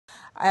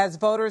As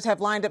voters have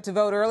lined up to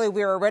vote early,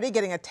 we are already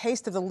getting a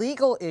taste of the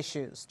legal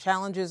issues,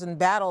 challenges, and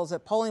battles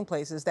at polling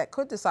places that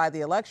could decide the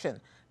election.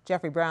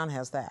 Jeffrey Brown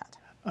has that.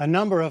 A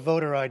number of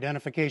voter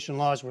identification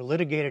laws were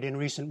litigated in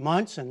recent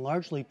months and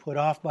largely put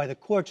off by the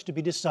courts to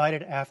be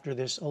decided after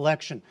this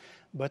election.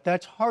 But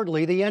that's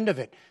hardly the end of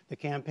it. The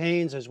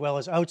campaigns, as well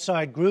as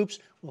outside groups,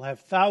 will have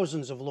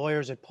thousands of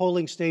lawyers at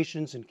polling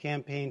stations and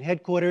campaign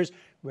headquarters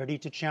ready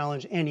to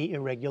challenge any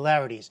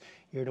irregularities.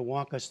 Here to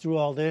walk us through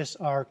all this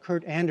are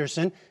Curt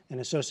Anderson, an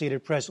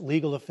Associated Press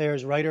legal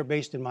affairs writer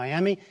based in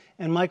Miami,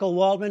 and Michael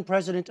Waldman,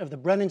 president of the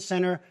Brennan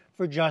Center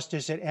for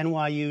Justice at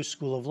NYU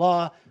School of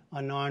Law,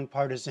 a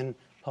nonpartisan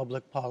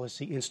public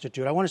policy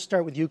institute. I want to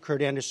start with you,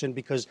 Curt Anderson,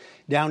 because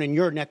down in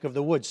your neck of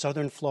the woods,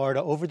 southern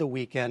Florida, over the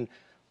weekend,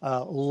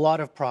 a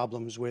lot of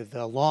problems with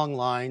long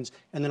lines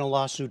and then a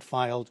lawsuit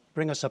filed.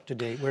 Bring us up to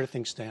date. Where do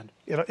things stand?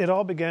 It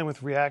all began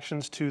with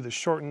reactions to the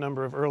shortened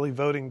number of early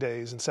voting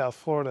days in South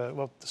Florida,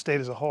 well, the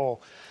state as a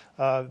whole.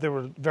 There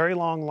were very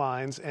long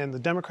lines, and the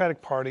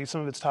Democratic Party,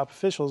 some of its top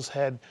officials,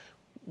 had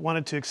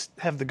wanted to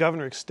have the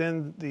governor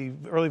extend the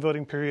early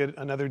voting period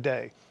another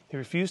day. He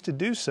refused to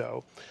do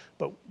so,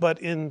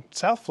 but in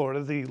South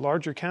Florida, the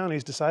larger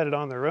counties decided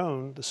on their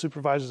own, the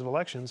supervisors of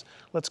elections,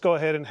 let's go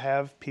ahead and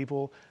have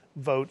people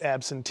vote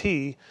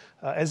absentee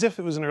as if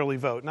it was an early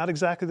vote. Not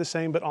exactly the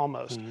same, but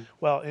almost. Mm-hmm.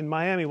 Well, in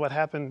Miami, what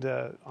happened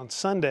on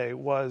Sunday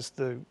was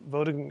the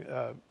voting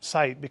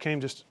site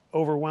became just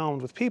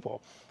overwhelmed with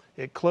people.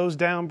 It closed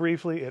down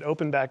briefly. It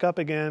opened back up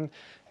again.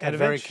 Got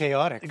very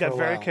chaotic. It got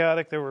very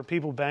chaotic. There were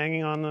people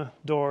banging on the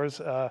doors.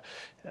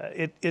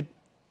 It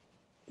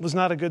was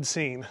not a good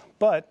scene.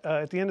 But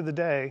at the end of the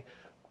day,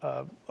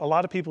 a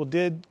lot of people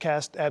did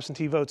cast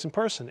absentee votes in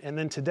person. And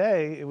then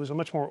today, it was a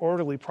much more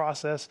orderly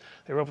process.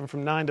 They were open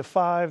from 9 to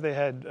 5. They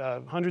had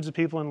hundreds of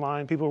people in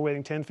line. People were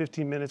waiting 10,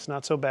 15 minutes,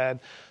 not so bad.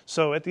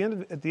 So at the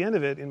end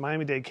of it, in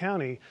Miami-Dade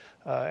County,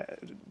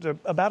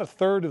 about a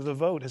third of the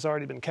vote has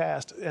already been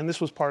cast, and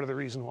this was part of the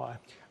reason why.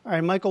 All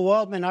right, Michael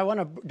Waldman, I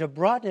want to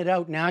broaden it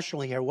out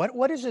nationally here.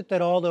 What is it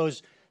that all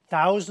those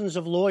thousands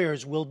of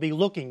lawyers will be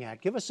looking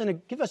at? Give us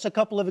a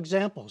couple of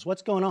examples.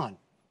 What's going on?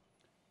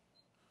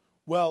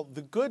 Well,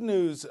 the good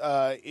news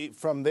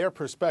from their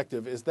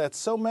perspective is that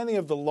so many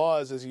of the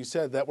laws, as you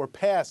said, that were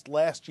passed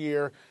last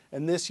year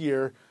and this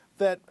year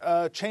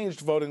that changed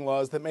voting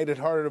laws that made it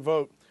harder to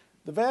vote,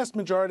 the vast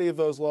majority of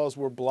those laws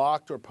were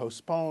blocked or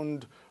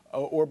postponed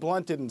or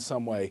blunted in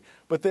some way.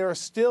 But there are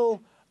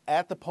still,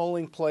 at the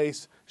polling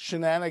place,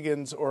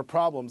 shenanigans or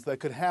problems that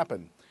could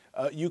happen.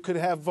 You could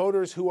have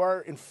voters who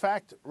are, in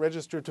fact,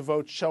 registered to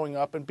vote showing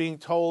up and being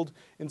told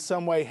in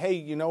some way, hey,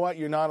 you know what,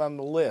 you're not on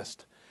the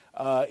list.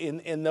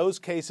 In those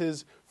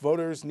cases,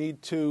 voters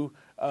need to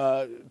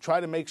try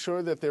to make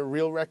sure that their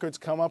real records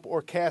come up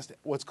or cast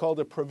what's called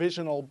a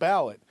provisional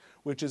ballot,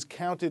 which is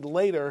counted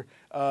later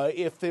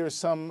if there's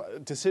some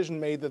decision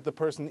made that the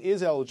person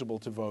is eligible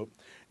to vote.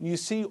 And you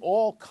see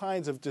all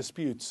kinds of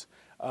disputes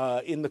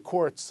in the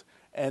courts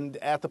and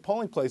at the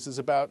polling places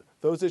about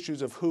those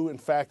issues of who, in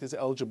fact, is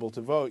eligible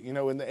to vote. You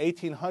know, in the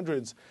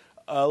 1800s,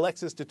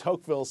 Alexis de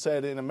Tocqueville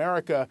said, in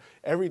America,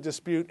 every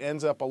dispute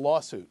ends up a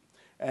lawsuit.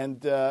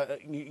 And,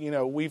 you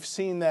know, we've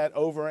seen that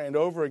over and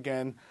over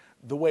again,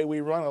 the way we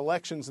run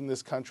elections in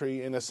this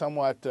country in a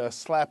somewhat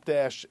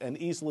slapdash and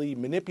easily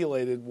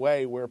manipulated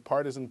way where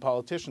partisan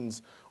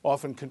politicians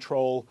often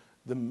control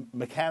the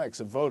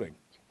mechanics of voting.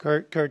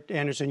 Curt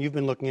Anderson, you've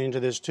been looking into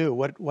this too.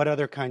 What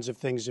other kinds of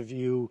things have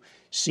you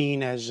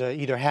seen as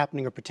either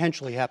happening or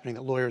potentially happening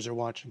that lawyers are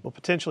watching? Well,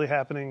 potentially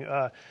happening,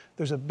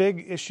 there's a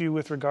big issue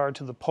with regard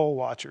to the poll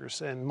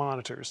watchers and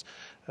monitors.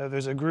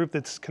 There's a group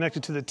that's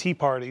connected to the Tea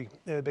Party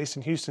based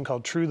in Houston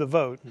called True the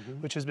Vote,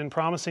 which has been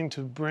promising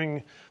to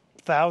bring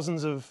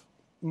thousands of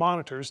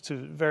monitors to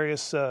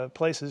various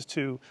places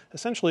to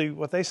essentially,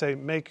 what they say,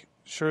 make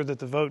sure that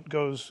the vote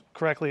goes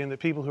correctly and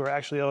that people who are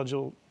actually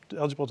eligible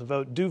to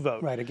vote do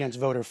vote. Right, against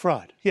voter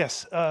fraud.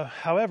 Yes.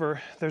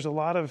 However, there's a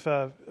lot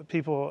of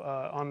people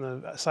on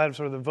the side of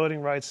sort of the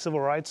voting rights, civil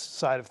rights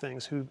side of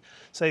things who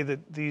say that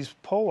these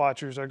poll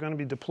watchers are going to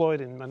be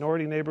deployed in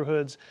minority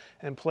neighborhoods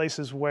and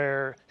places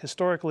where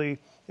historically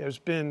there's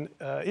been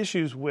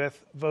issues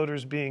with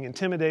voters being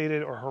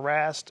intimidated or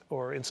harassed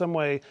or in some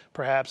way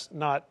perhaps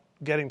not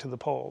getting to the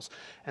polls.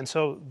 And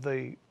so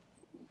the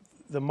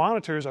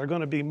monitors are going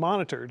to be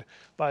monitored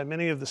by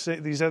many of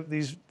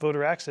these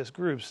voter access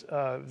groups.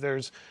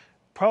 There's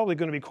probably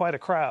going to be quite a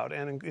crowd,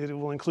 and it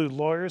will include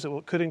lawyers.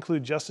 It could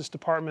include Justice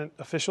Department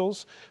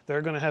officials.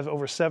 They're going to have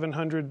over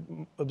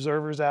 700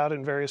 observers out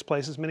in various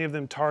places, many of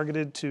them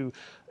targeted to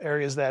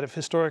areas that have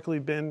historically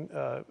been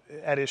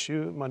at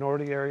issue,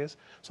 minority areas.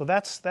 So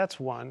that's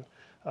one.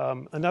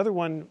 Another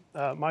one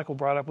Michael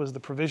brought up was the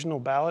provisional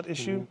ballot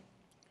issue.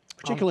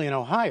 Particularly in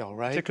Ohio,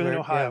 right? Particularly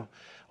in Ohio.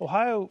 Yeah.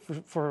 Ohio,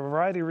 for a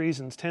variety of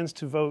reasons, tends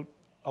to vote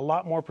a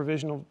lot more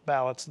provisional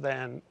ballots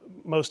than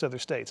most other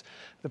states.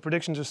 The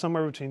predictions are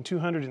somewhere between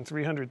 200 and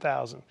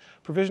 300,000.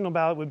 Provisional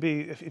ballot would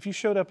be, if you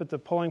showed up at the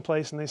polling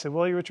place and they said,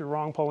 well, you're at your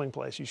wrong polling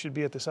place, you should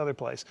be at this other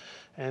place,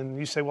 and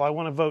you say, well, I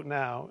want to vote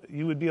now,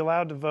 you would be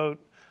allowed to vote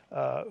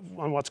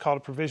on what's called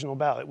a provisional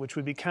ballot, which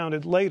would be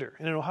counted later.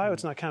 And in Ohio,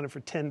 it's not counted for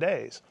 10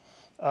 days.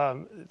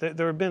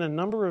 There have been a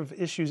number of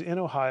issues in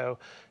Ohio,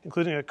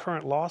 including a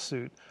current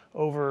lawsuit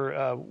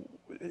over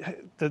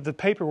the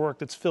paperwork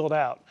that's filled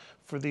out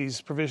for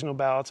these provisional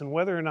ballots and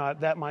whether or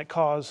not that might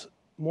cause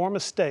more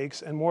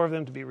mistakes and more of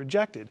them to be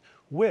rejected,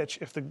 which,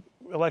 if the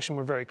election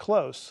were very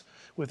close,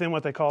 within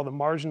what they call the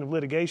margin of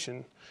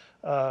litigation,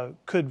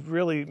 could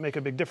really make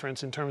a big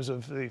difference in terms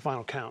of the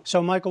final count.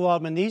 So, Michael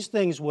Waldman, these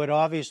things would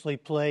obviously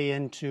play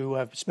into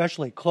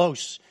especially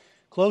close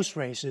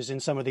races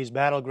in some of these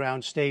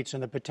battleground states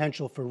and the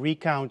potential for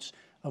recounts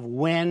of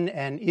when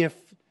and if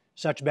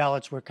such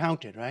ballots were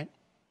counted, right?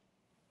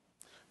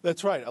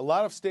 That's right. A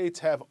lot of states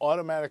have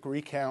automatic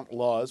recount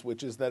laws,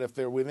 which is that if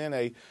they're within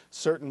a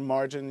certain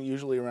margin,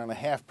 usually around a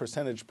half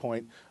percentage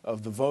point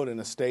of the vote in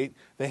a state,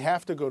 they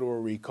have to go to a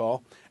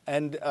recall.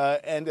 And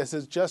as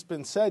has just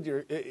been said,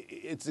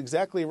 it's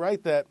exactly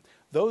right that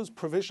those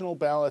provisional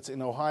ballots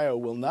in Ohio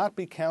will not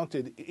be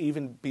counted,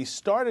 even be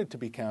started to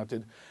be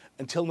counted,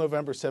 until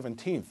November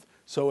 17th.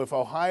 So if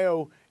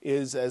Ohio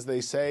is, as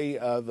they say,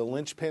 the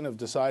linchpin of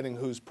deciding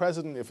who's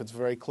president, if it's a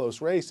very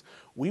close race,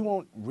 we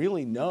won't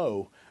really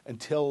know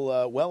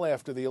until well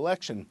after the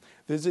election.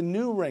 There's a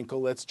new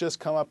wrinkle that's just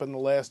come up in the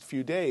last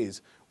few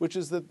days, which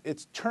is that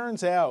it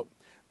turns out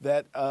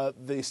that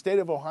the state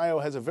of Ohio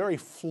has a very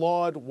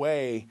flawed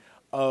way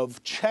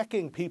of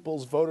checking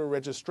people's voter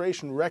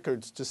registration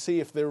records to see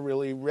if they're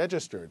really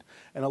registered.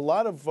 And a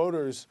lot of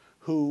voters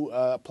who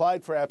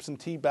applied for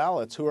absentee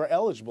ballots who are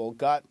eligible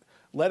got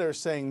letters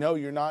saying, no,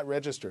 you're not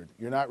registered.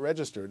 You're not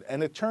registered.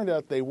 And it turned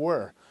out they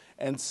were.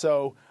 And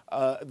so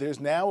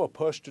there's now a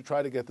push to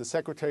try to get the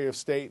Secretary of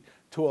State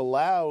to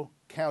allow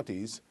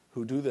counties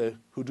who do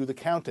the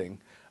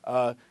counting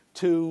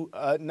to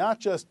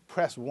not just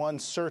press one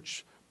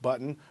search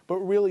button, but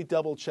really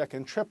double check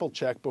and triple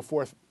check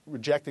before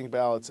rejecting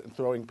ballots and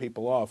throwing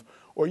people off.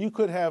 Or you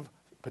could have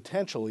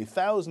potentially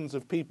thousands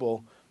of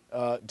people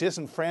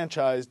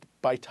disenfranchised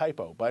by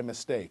typo, by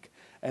mistake.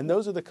 And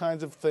those are the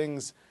kinds of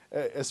things,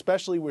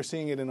 especially we're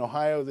seeing it in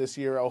Ohio this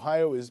year.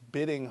 Ohio is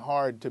bidding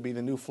hard to be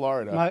the new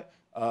Florida.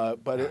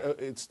 But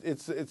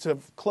it's a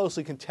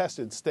closely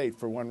contested state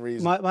for one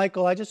reason.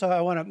 Michael,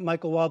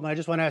 Michael Waldman, I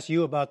just want to ask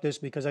you about this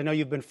because I know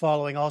you've been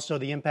following also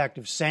the impact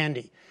of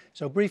Sandy.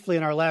 So briefly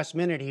in our last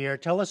minute here,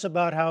 tell us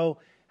about how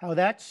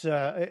that's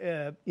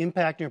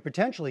impacting or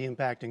potentially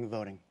impacting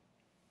voting.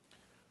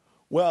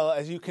 Well,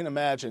 as you can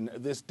imagine,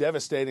 this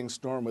devastating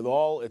storm with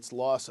all its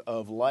loss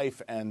of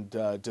life and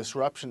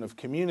disruption of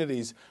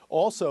communities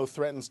also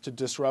threatens to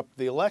disrupt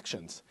the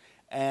elections.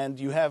 And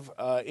you have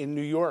in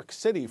New York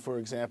City, for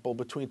example,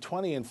 between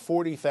 20 and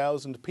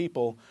 40,000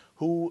 people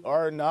who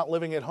are not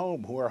living at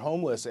home, who are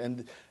homeless.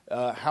 And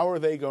how are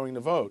they going to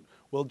vote?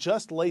 Well,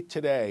 just late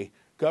today,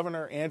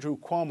 Governor Andrew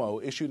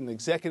Cuomo issued an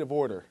executive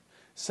order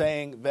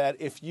saying that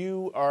if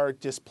you are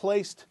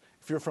displaced,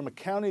 if you're from a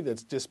county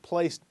that's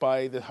displaced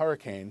by the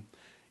hurricane,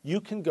 you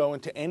can go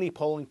into any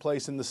polling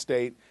place in the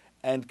state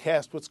and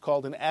cast what's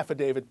called an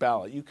affidavit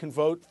ballot. You can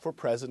vote for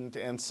president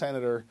and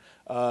senator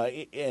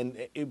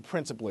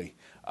principally.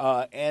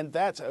 And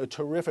that's a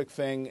terrific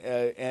thing.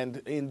 And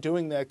in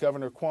doing that,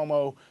 Governor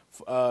Cuomo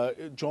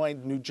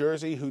joined New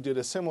Jersey, who did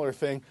a similar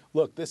thing.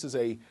 Look, this is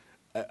a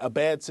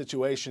bad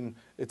situation.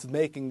 It's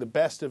making the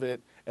best of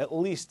it. At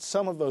least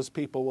some of those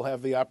people will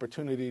have the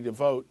opportunity to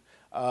vote.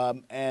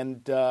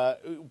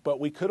 But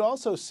we could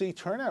also see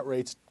turnout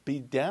rates be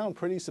down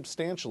pretty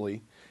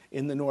substantially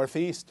in the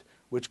Northeast,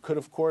 which could,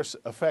 of course,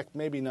 affect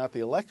maybe not the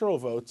electoral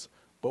votes,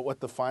 but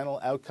what the final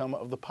outcome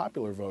of the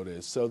popular vote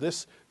is. So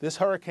this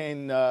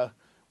hurricane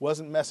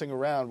wasn't messing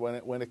around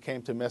when it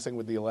came to messing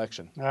with the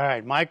election. All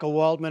right. Michael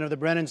Waldman of the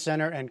Brennan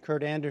Center and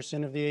Curt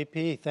Anderson of the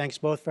AP. Thanks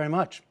both very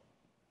much.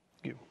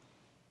 Thank you.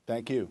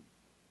 Thank you.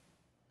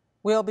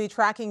 We'll be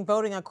tracking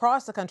voting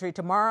across the country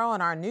tomorrow on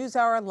our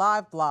NewsHour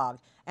live blog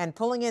and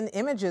pulling in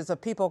images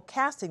of people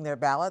casting their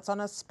ballots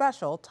on a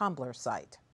special Tumblr site.